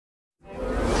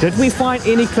Did we find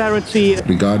any clarity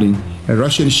regarding a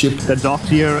Russian ship that docked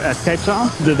here at Cape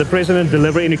Town? Did the president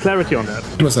deliver any clarity on that?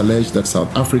 It was alleged that South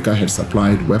Africa had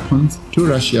supplied weapons to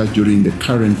Russia during the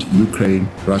current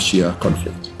Ukraine-Russia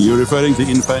conflict. You're referring to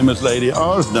infamous Lady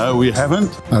R's? No, we haven't.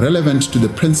 Are relevant to the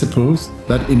principles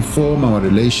that inform our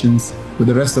relations with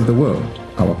the rest of the world.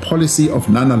 Our policy of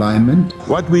non-alignment.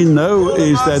 What we know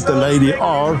is that the Lady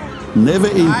R never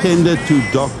intended to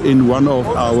dock in one of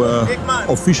our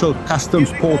official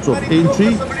customs ports of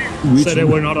entry. So they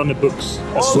were not on the books.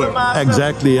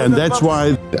 Exactly, and that's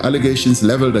why the allegations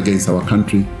leveled against our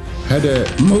country had a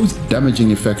most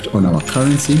damaging effect on our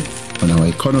currency, on our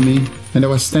economy, and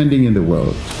our standing in the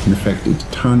world. In effect, it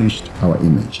tarnished our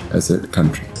image as a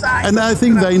country. And I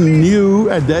think they knew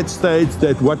at that stage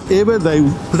that whatever they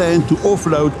planned to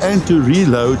offload and to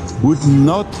reload would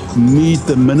not meet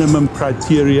the minimum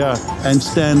criteria and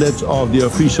standards of the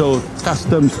official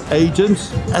customs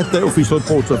agents at the official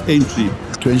ports of entry.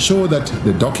 To ensure that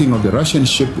the docking of the Russian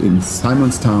ship in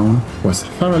Simonstown was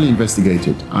thoroughly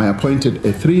investigated, I appointed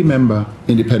a 3-member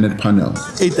independent panel.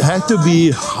 It had to be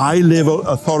high-level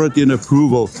authority and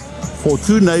approval for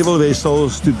 2 naval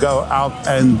vessels to go out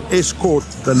and escort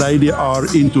the Lady R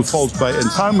into False Bay and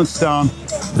Simonstown.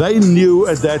 They knew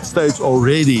at that stage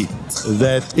already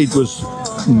that it was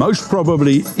most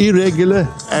probably irregular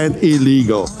and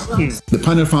illegal. The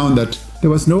panel found that there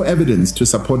was no evidence to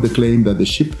support the claim that the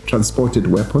ship transported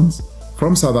weapons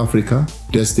from South Africa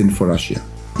destined for Russia.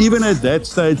 Even at that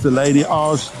stage, the Lady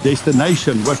R's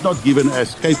destination was not given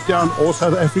as Cape Town or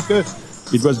South Africa.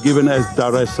 It was given as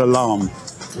Dar es Salaam.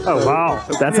 Oh, wow.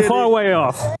 That's a far way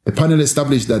off. The panel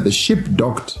established that the ship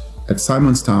docked at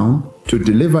Simonstown to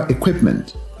deliver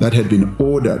equipment that had been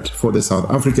ordered for the South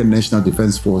African National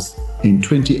Defence Force in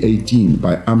 2018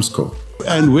 by AMSCO.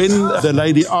 And when the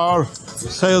Lady R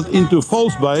sailed into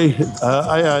False Bay,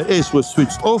 AIS was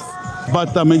switched off,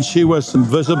 but she was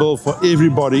visible for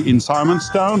everybody in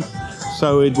Simonstown.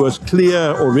 So it was clear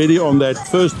already on that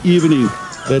first evening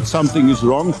that something is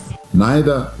wrong.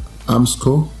 Neither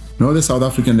AMSCO nor the South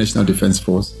African National Defence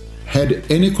Force had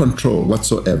any control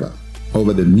whatsoever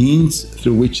over the means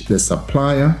through which the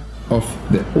supplier of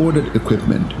the ordered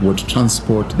equipment would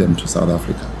transport them to South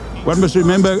Africa. One must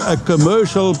remember, a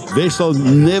commercial vessel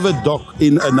never docks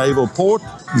in a naval port,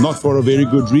 not for a very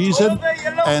good reason.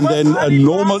 And then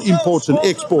normal imports and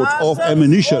exports of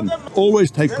ammunition always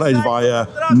take place via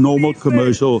normal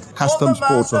commercial customs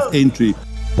ports of entry.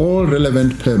 All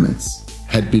relevant permits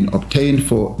had been obtained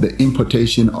for the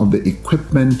importation of the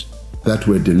equipment that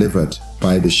were delivered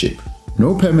by the ship.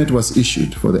 No permit was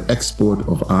issued for the export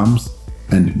of arms,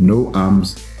 and no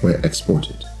arms were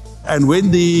exported. And when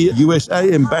the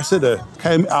USA ambassador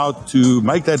came out to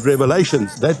make that revelation,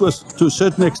 that was to a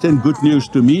certain extent good news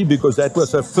to me, because that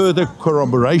was a further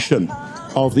corroboration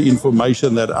of the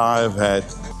information that I have had.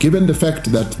 Given the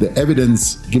fact that the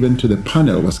evidence given to the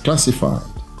panel was classified,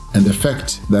 and the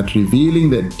fact that revealing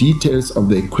the details of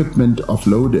the equipment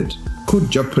offloaded could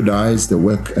jeopardize the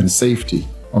work and safety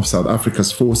of South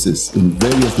Africa's forces in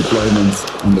various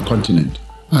deployments on the continent,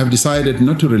 I have decided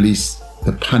not to release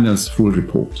the panel's full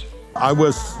report. I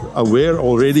was aware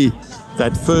already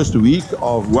that first week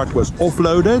of what was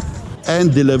offloaded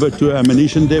and delivered to an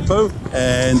ammunition depot.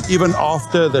 And even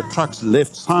after the trucks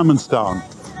left Simonstown,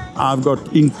 I've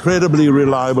got incredibly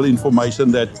reliable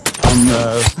information that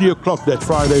on 3 o'clock that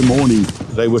Friday morning,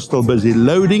 they were still busy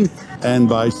loading. And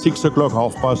by 6 o'clock,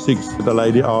 6:30, the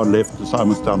Lady R left the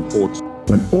Simonstown port.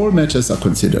 When all matters are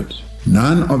considered,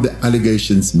 none of the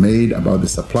allegations made about the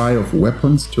supply of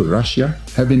weapons to Russia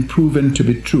have been proven to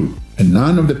be true, and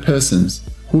none of the persons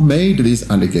who made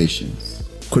these allegations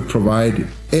could provide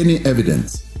any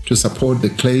evidence to support the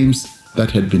claims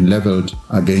that had been leveled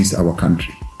against our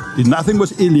country. If nothing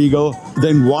was illegal,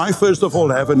 then why first of all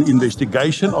have an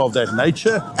investigation of that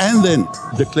nature and then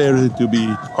declare it to be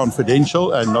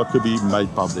confidential and not to be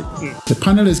made public? The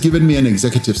panel has given me an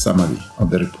executive summary of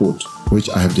the report, which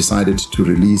I have decided to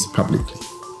release publicly.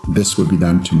 This will be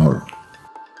done tomorrow.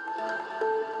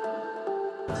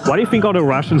 What do you think are the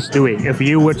Russians doing? If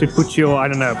you were to put your, I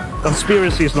don't know,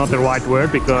 conspiracy is not the right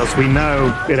word because we know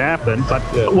it happened, but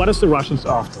what is the Russians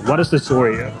after? What is the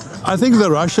story here? I think the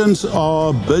Russians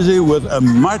are busy with a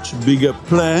much bigger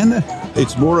plan.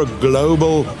 It's more a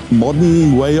global,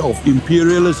 modern way of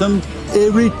imperialism.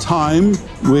 Every time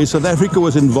where South Africa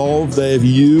was involved, they have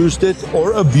used it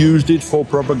or abused it for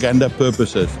propaganda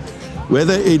purposes.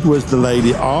 Whether it was the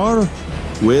Lady R,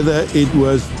 whether it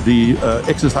was the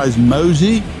exercise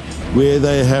Mosey, where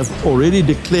they have already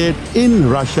declared in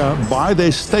Russia by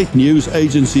their state news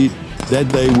agency that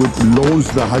they would launch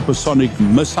the hypersonic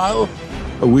missile.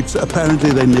 which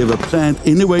apparently they never planned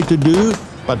anyway to do,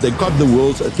 but they got the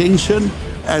world's attention.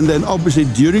 And then obviously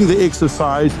during the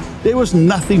exercise, there was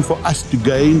nothing for us to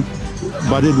gain,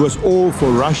 but it was all for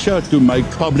Russia to make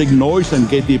public noise and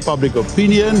get the public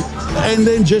opinion. And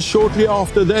then just shortly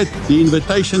after that, the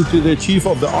invitation to the chief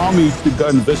of the army to go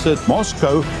and visit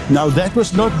Moscow. Now that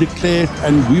was not declared,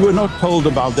 and we were not told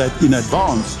about that in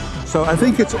advance. So I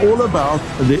think it's all about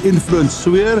the influence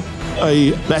sphere,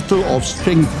 a battle of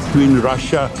strength between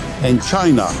Russia and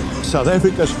China. South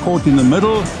Africa's caught in the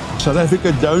middle. South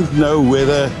Africa don't know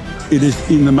whether it is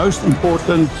in the most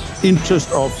important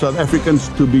interest of South Africans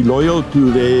to be loyal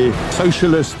to their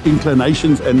socialist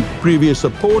inclinations and previous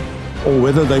support, or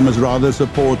whether they must rather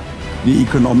support the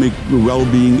economic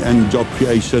well-being and job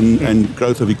creation and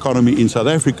growth of economy in South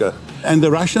Africa. And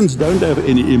the Russians don't have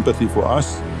any empathy for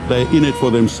us. They're in it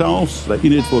for themselves, they're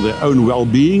in it for their own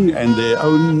well-being and their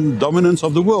own dominance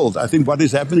of the world. I think what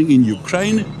is happening in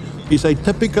Ukraine is a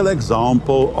typical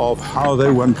example of how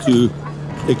they want to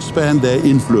expand their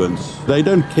influence. They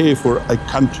don't care for a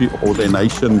country or their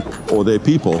nation or their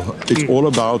people. It's all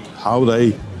about how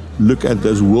they look at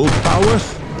those world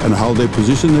powers and how they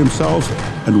position themselves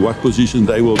and what position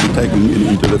they will be taking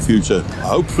into the future.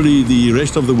 Hopefully the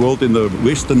rest of the world in the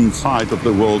western side of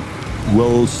the world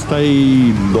will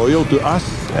stay loyal to us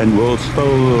and will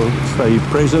still stay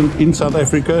present in South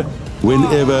Africa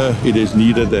whenever it is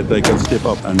needed that they can step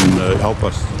up and help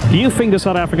us. Do you think the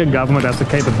South African government has the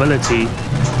capability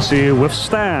to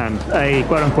withstand a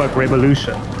quote-unquote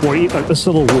revolution or even a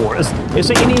civil war? Is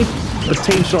there any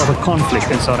potential of a conflict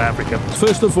in South Africa?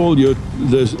 First of all,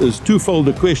 there's twofold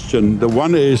the question. The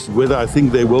one is whether I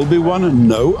think there will be one.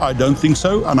 No, I don't think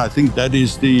so. And I think that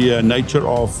is the nature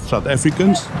of South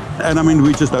Africans. And I mean,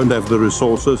 we just don't have the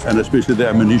resources and especially the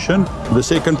ammunition. The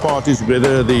second part is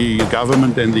whether the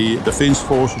government and the defense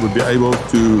force would be able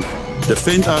to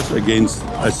defend us against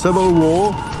a civil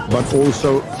war, but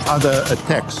also other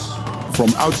attacks from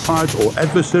outside or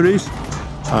adversaries.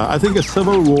 I think a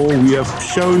civil war, we have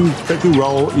shown pretty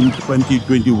well in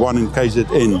 2021 in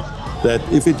KZN, that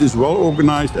if it is well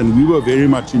organized, and we were very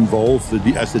much involved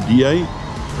as a DA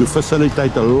to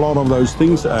facilitate a lot of those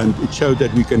things, and it showed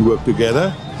that we can work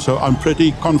together. So I'm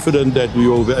pretty confident that we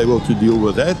will be able to deal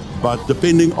with that. But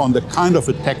depending on the kind of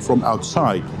attack from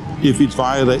outside, if it's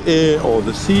via the air or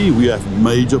the sea, we have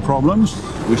major problems.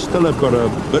 We still have got a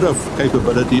bit of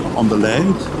capability on the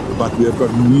land, but we have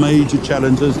got major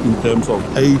challenges in terms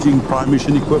of aging prime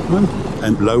mission equipment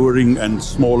and lowering and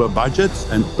smaller budgets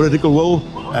and political will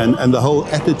and the whole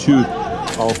attitude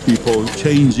of people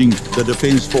changing the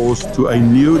defense force to a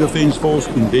new defense force,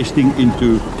 investing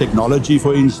into technology,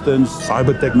 for instance,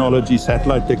 cyber technology,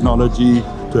 satellite technology,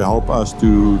 to help us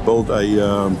to build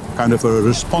a kind of a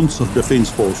responsive defense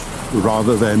force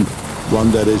rather than one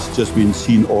that has just been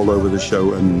seen all over the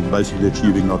show and basically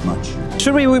achieving not much.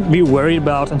 Should we be worried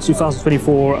about in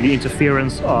 2024 the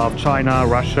interference of China,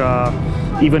 Russia,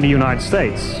 even the United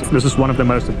States? This is one of the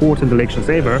most important elections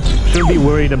ever. Should we be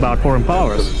worried about foreign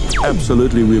powers?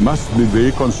 Absolutely, we must be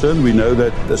very concerned. We know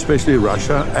that especially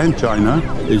Russia and China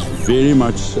is very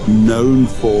much known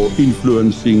for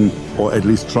influencing, or at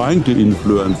least trying to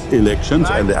influence, elections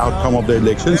and the outcome of the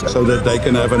elections so that they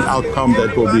can have an outcome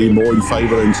that will be more in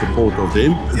favor and support of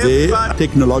them. Their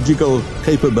technological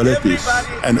capabilities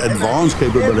and advanced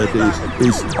capabilities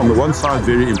is on the one side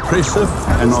very impressive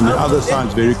and on the other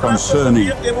side very concerning.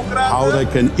 How they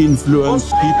can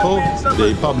influence people,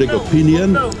 their public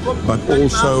opinion, but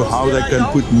also how they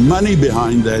can put money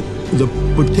behind that. The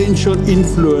potential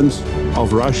influence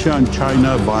of Russia and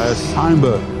China via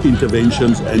cyber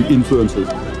interventions and influences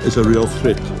is a real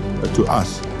threat to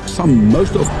us.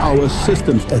 Most of our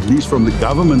systems, at least from the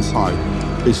government side,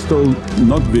 is still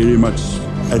not very much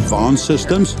advanced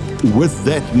systems. With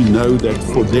that, we know that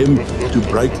for them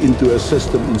to break into a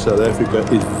system in South Africa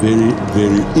is very,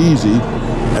 very easy.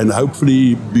 And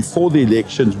hopefully, before the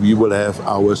elections, we will have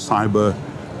our cyber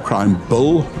crime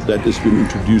bill that has been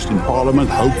introduced in Parliament.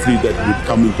 Hopefully that would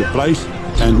come into place,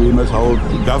 and we must hold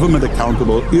government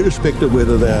accountable, irrespective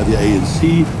whether they are the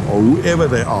ANC or whoever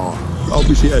they are.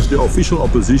 Obviously, as the official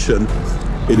opposition,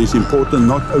 it is important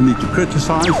not only to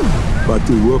criticize, but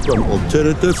to work on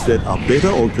alternatives that are better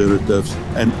alternatives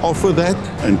and offer that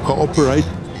and cooperate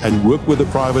and work with the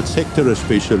private sector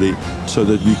especially, so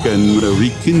that we can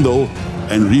rekindle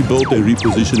and rebuild and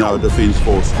reposition our defense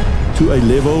force to a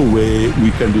level where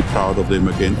we can be proud of them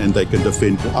again and they can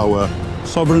defend our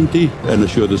sovereignty and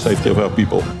assure the safety of our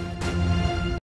people.